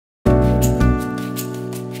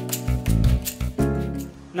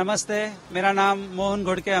नमस्ते, मेरा नाम मोहन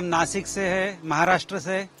घोड़के, हम नासिक से है, महाराष्ट्र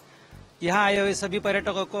से। यहाँ आए हुए सभी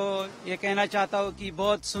पर्यटकों को ये कहना चाहता हूँ कि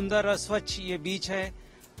बहुत सुंदर और स्वच्छ ये बीच है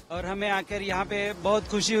और हमें आकर यहाँ पे बहुत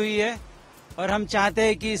खुशी हुई है और हम चाहते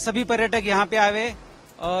हैं कि सभी पर्यटक यहाँ पे आवे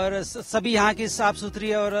और सभी यहाँ की साफ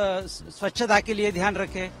सुथरी और स्वच्छता के लिए ध्यान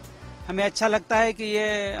रखें। हमें अच्छा लगता है कि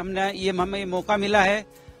हमें मौका मिला है।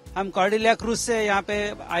 हम कॉर्डिलिया क्रूज से यहाँ पे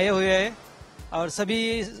आए हुए हैं और सभी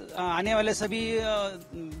आने वाले सभी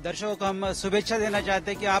दर्शकों को हम शुभेच्छा देना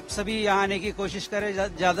चाहते हैं कि आप सभी यहाँ आने की कोशिश करें।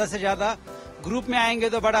 ज्यादा से ज्यादा ग्रुप में आएंगे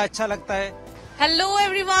तो बड़ा अच्छा लगता है। Hello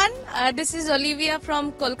everyone, this is Olivia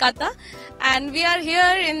from Kolkata and we are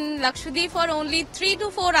here in Lakshadweep for only 3 to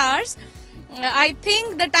 4 hours. I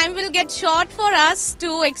think the time will get short for us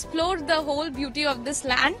to explore the whole beauty of this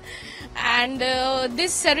land and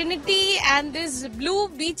this serenity and this blue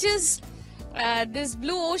beaches, this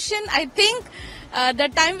blue ocean. I think the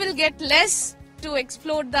time will get less to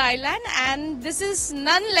explore the island, and this is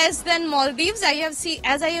none less than Maldives.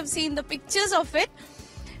 As I have seen the pictures of it,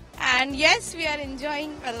 and yes, we are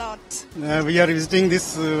enjoying a lot. We are visiting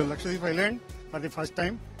this Lakshadweep island for the first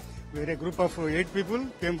time. We are a group of 8 people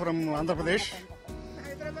came from Andhra Pradesh.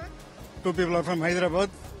 2 people are from Hyderabad,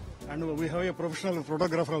 and we have a professional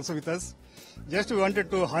photographer also with us. Just we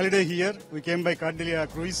wanted to holiday here. We came by Cordelia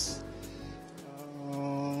cruise.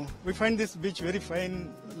 We find this beach very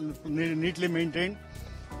fine, neatly maintained.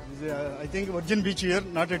 I think virgin beach here,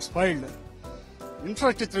 not yet spoiled.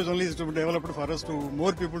 Infrastructure is only to be developed for us to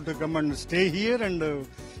more people to come and stay here and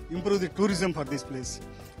improve the tourism for this place.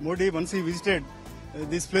 Modi, once he visited,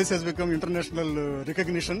 this place has become international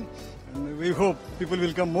recognition, and we hope people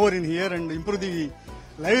will come more in here and improve the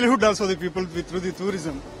livelihood also the people through the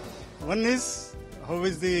tourism. One is how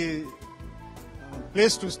is the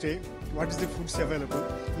place to stay, what is the foods available.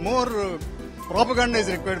 More propaganda is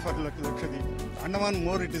required for Lakshadweep. Andaman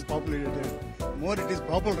more it is populated, more it is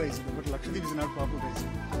popularized, but Lakshadweep is not popularized.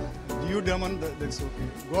 Diu Daman, that's okay.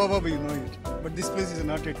 Goa, we know it, but this place is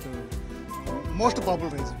not yet most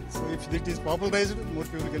popularized. So if it is popularized, more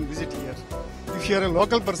people can visit here. If you are a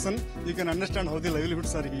local person, you can understand how the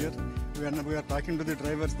livelihoods are here. We are talking to the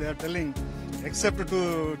drivers, they are telling, except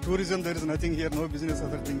to tourism, there is nothing here, no business,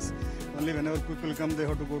 other things. Only whenever people come, they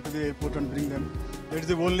have to go to the airport and bring them. That is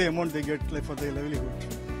the only amount they get for their livelihood.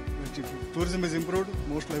 But if tourism is improved,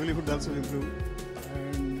 most livelihood also improve.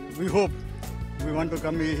 And we hope we want to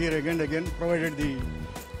come here again and again, provided the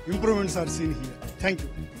improvements are seen here. Thank you.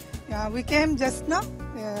 Yeah, we came just now,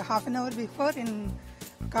 half an hour before in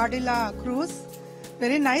Cordelia cruise.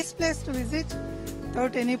 Very nice place to visit,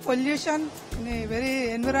 without any pollution, in a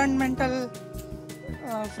very environmental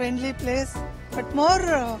friendly place. But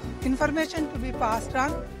more information to be passed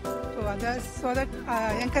on to others so that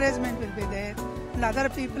encouragement will be there and other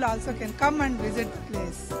people also can come and visit the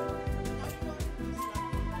place.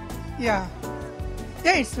 Yeah,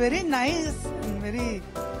 it's very nice and very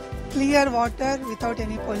clear water without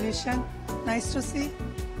any pollution. Nice to see.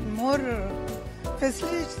 More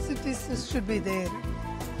facilities should be there.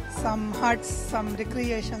 Some huts, some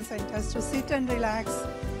recreation centers to sit and relax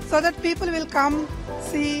so that people will come,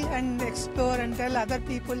 see and explore and tell other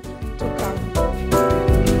people to come.